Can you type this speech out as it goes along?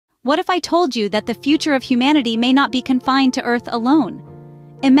What if I told you that the future of humanity may not be confined to Earth alone?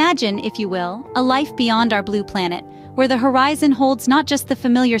 Imagine, if you will, a life beyond our blue planet, where the horizon holds not just the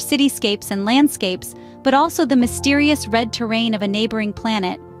familiar cityscapes and landscapes, but also the mysterious red terrain of a neighboring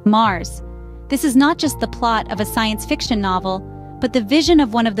planet, Mars. This is not just the plot of a science fiction novel, but the vision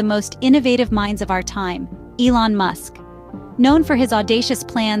of one of the most innovative minds of our time, Elon Musk. Known for his audacious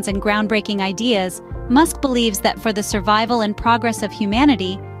plans and groundbreaking ideas, Musk believes that for the survival and progress of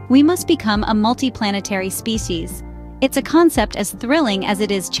humanity, we must become a multiplanetary species. It's a concept as thrilling as it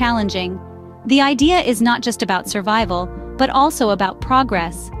is challenging. The idea is not just about survival, but also about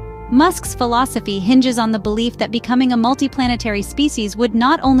progress. Musk's philosophy hinges on the belief that becoming a multiplanetary species would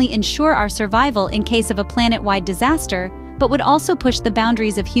not only ensure our survival in case of a planet-wide disaster, but would also push the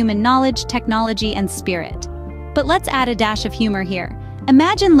boundaries of human knowledge, technology, and spirit. But let's add a dash of humor here.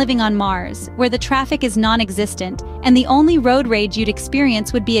 Imagine living on Mars, where the traffic is non-existent, and the only road rage you'd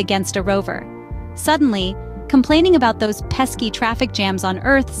experience would be against a rover. Suddenly, complaining about those pesky traffic jams on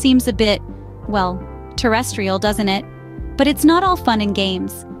Earth seems a bit, well, terrestrial, doesn't it? But it's not all fun and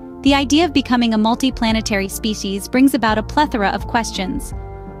games. The idea of becoming a multiplanetary species brings about a plethora of questions.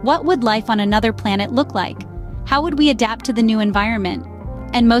 What would life on another planet look like? How would we adapt to the new environment?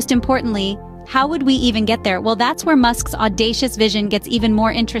 And most importantly, how would we even get there? Well, that's where Musk's audacious vision gets even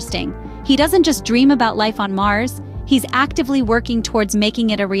more interesting. He doesn't just dream about life on Mars, he's actively working towards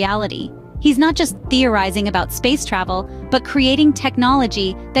making it a reality. He's not just theorizing about space travel, but creating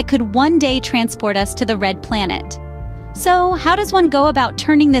technology that could one day transport us to the red planet. So, how does one go about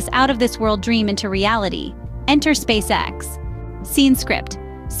turning this out-of-this-world dream into reality? Enter SpaceX. Scene script.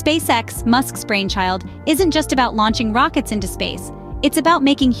 SpaceX, Musk's brainchild, isn't just about launching rockets into space. It's about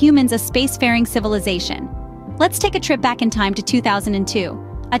making humans a spacefaring civilization. Let's take a trip back in time to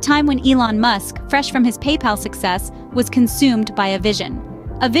 2002, a time when Elon Musk, fresh from his PayPal success, was consumed by a vision.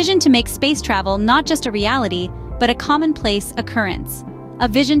 A vision to make space travel not just a reality, but a commonplace occurrence. A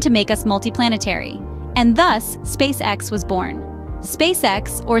vision to make us multiplanetary. And thus, SpaceX was born.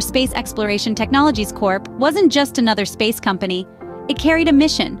 SpaceX, or Space Exploration Technologies Corp., wasn't just another space company. It carried a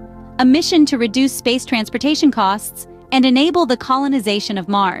mission to reduce space transportation costs and enable the colonization of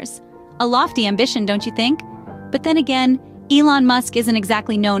Mars. A lofty ambition, don't you think? But then again, Elon Musk isn't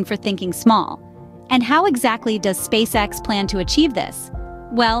exactly known for thinking small. And how exactly does SpaceX plan to achieve this?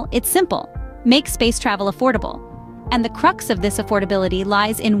 Well, it's simple. Make space travel affordable. And the crux of this affordability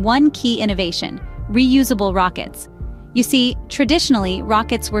lies in one key innovation: reusable rockets. You see, traditionally,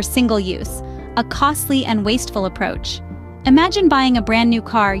 rockets were single-use, a costly and wasteful approach. Imagine buying a brand new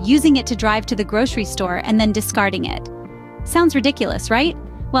car, using it to drive to the grocery store, and then discarding it. Sounds ridiculous, right?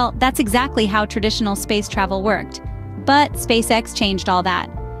 Well, that's exactly how traditional space travel worked. But SpaceX changed all that.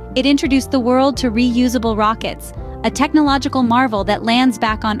 It introduced the world to reusable rockets, a technological marvel that lands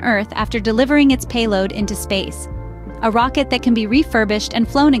back on Earth after delivering its payload into space. A rocket that can be refurbished and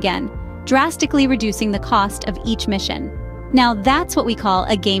flown again, drastically reducing the cost of each mission. Now that's what we call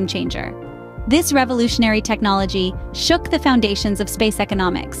a game changer. This revolutionary technology shook the foundations of space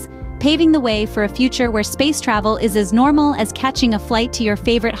economics, paving the way for a future where space travel is as normal as catching a flight to your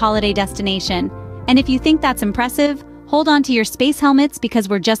favorite holiday destination. And if you think that's impressive, hold on to your space helmets because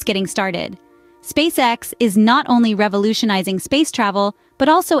we're just getting started. SpaceX is not only revolutionizing space travel, but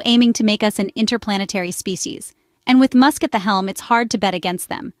also aiming to make us an interplanetary species. And with Musk at the helm, it's hard to bet against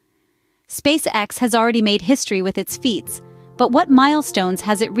them. SpaceX has already made history with its feats, but what milestones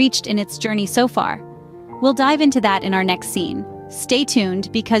has it reached in its journey so far? We'll dive into that in our next scene. Stay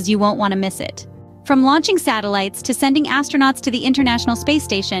tuned because you won't want to miss it. From launching satellites to sending astronauts to the International Space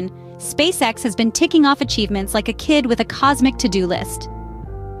Station, SpaceX has been ticking off achievements like a kid with a cosmic to-do list.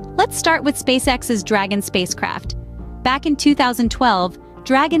 Let's start with SpaceX's Dragon spacecraft. Back in 2012,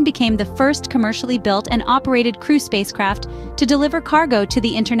 Dragon became the first commercially built and operated crew spacecraft to deliver cargo to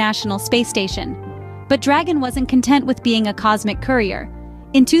the International Space Station. But Dragon wasn't content with being a cosmic courier.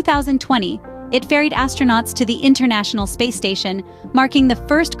 In 2020, it ferried astronauts to the International Space Station, marking the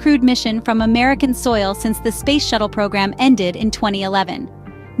first crewed mission from American soil since the Space Shuttle program ended in 2011.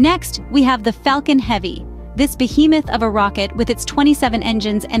 Next, we have the Falcon Heavy. This behemoth of a rocket with its 27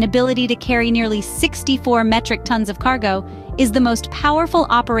 engines and ability to carry nearly 64 metric tons of cargo is the most powerful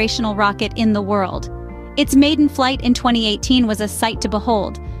operational rocket in the world. Its maiden flight in 2018 was a sight to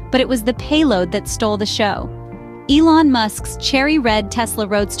behold, but it was the payload that stole the show. Elon Musk's cherry red Tesla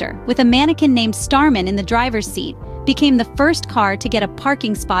Roadster, with a mannequin named Starman in the driver's seat, became the first car to get a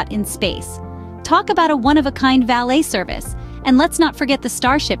parking spot in space. Talk about a one-of-a-kind valet service. And let's not forget the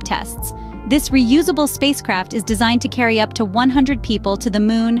Starship tests. This reusable spacecraft is designed to carry up to 100 people to the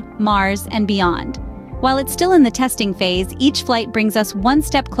Moon, Mars, and beyond. While it's still in the testing phase, each flight brings us one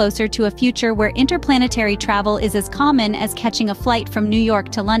step closer to a future where interplanetary travel is as common as catching a flight from New York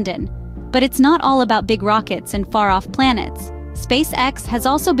to London. But it's not all about big rockets and far-off planets. SpaceX has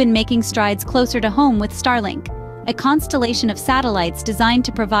also been making strides closer to home with Starlink, a constellation of satellites designed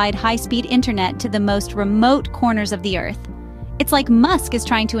to provide high-speed internet to the most remote corners of the Earth. It's like Musk is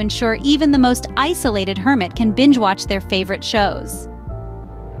trying to ensure even the most isolated hermit can binge-watch their favorite shows.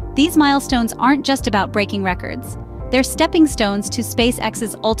 These milestones aren't just about breaking records. They're stepping stones to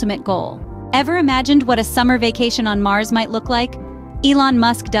SpaceX's ultimate goal. Ever imagined what a summer vacation on Mars might look like? Elon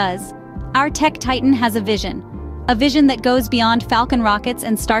Musk does. Our tech titan has a vision that goes beyond Falcon rockets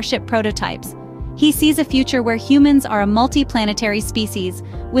and Starship prototypes. He sees a future where humans are a multiplanetary species,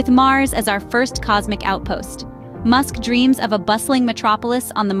 with Mars as our first cosmic outpost. Musk dreams of a bustling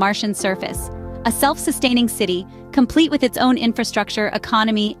metropolis on the Martian surface, a self-sustaining city, complete with its own infrastructure,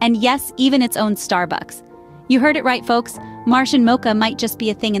 economy, and yes, even its own Starbucks. You heard it right, folks. Martian mocha might just be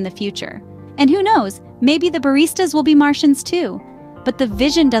a thing in the future. And who knows, maybe the baristas will be Martians too. But the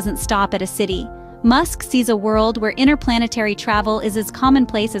vision doesn't stop at a city. Musk sees a world where interplanetary travel is as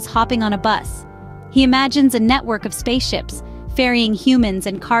commonplace as hopping on a bus. He imagines a network of spaceships, ferrying humans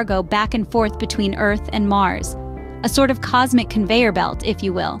and cargo back and forth between Earth and Mars. A sort of cosmic conveyor belt, if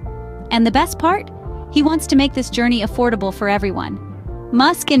you will. And the best part? He wants to make this journey affordable for everyone.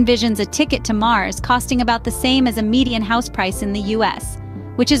 Musk envisions a ticket to Mars costing about the same as a median house price in the US,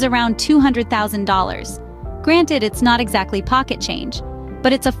 which is around $200,000. Granted, it's not exactly pocket change,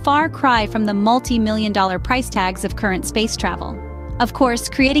 but it's a far cry from the multi-million-dollar price tags of current space travel. Of course,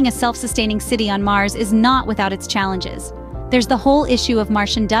 creating a self-sustaining city on Mars is not without its challenges. There's the whole issue of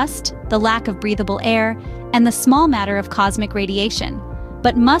Martian dust, the lack of breathable air, and the small matter of cosmic radiation.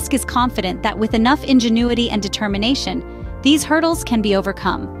 But Musk is confident that with enough ingenuity and determination, these hurdles can be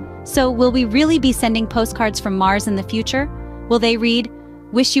overcome. So will we really be sending postcards from Mars in the future? Will they read,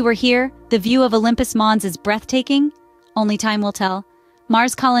 "Wish you were here, the view of Olympus Mons is breathtaking"? Only time will tell.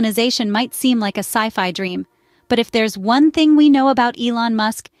 Mars colonization might seem like a sci-fi dream, but if there's one thing we know about Elon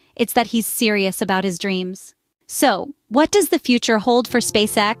Musk, it's that he's serious about his dreams. So, what does the future hold for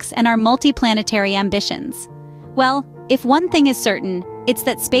SpaceX and our multiplanetary ambitions? Well, if one thing is certain, it's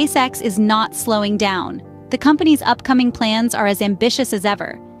that SpaceX is not slowing down. The company's upcoming plans are as ambitious as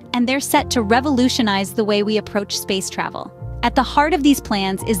ever, and they're set to revolutionize the way we approach space travel. At the heart of these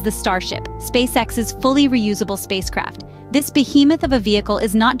plans is the Starship, SpaceX's fully reusable spacecraft. This behemoth of a vehicle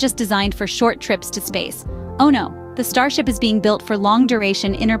is not just designed for short trips to space. Oh no, the Starship is being built for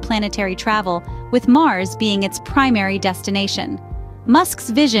long-duration interplanetary travel, with Mars being its primary destination. Musk's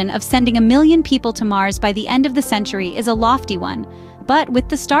vision of sending 1 million people to Mars by the end of the century is a lofty one, but with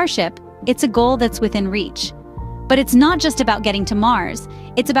the Starship, it's a goal that's within reach. But it's not just about getting to Mars,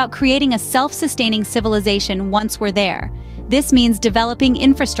 it's about creating a self-sustaining civilization once we're there. This means developing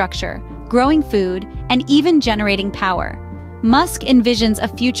infrastructure, growing food, and even generating power. Musk envisions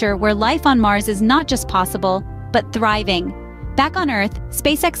a future where life on Mars is not just possible, but thriving. Back on Earth,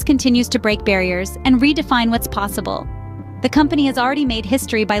 SpaceX continues to break barriers and redefine what's possible. The company has already made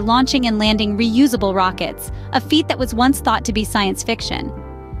history by launching and landing reusable rockets, a feat that was once thought to be science fiction.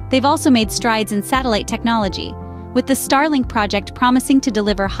 They've also made strides in satellite technology, with the Starlink project promising to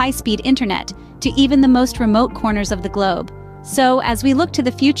deliver high-speed internet to even the most remote corners of the globe. So, as we look to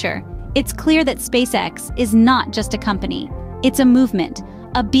the future, it's clear that SpaceX is not just a company. It's a movement,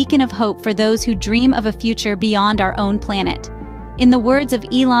 a beacon of hope for those who dream of a future beyond our own planet. In the words of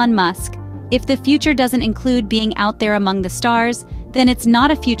Elon Musk, if the future doesn't include being out there among the stars, then it's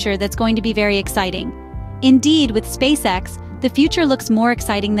not a future that's going to be very exciting. Indeed, with SpaceX, the future looks more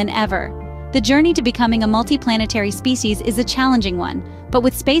exciting than ever. The journey to becoming a multiplanetary species is a challenging one, but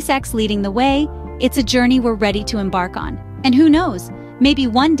with SpaceX leading the way, it's a journey we're ready to embark on. And who knows, maybe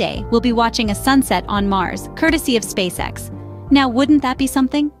one day we'll be watching a sunset on Mars, courtesy of SpaceX. Now, wouldn't that be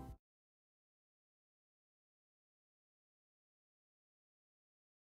something?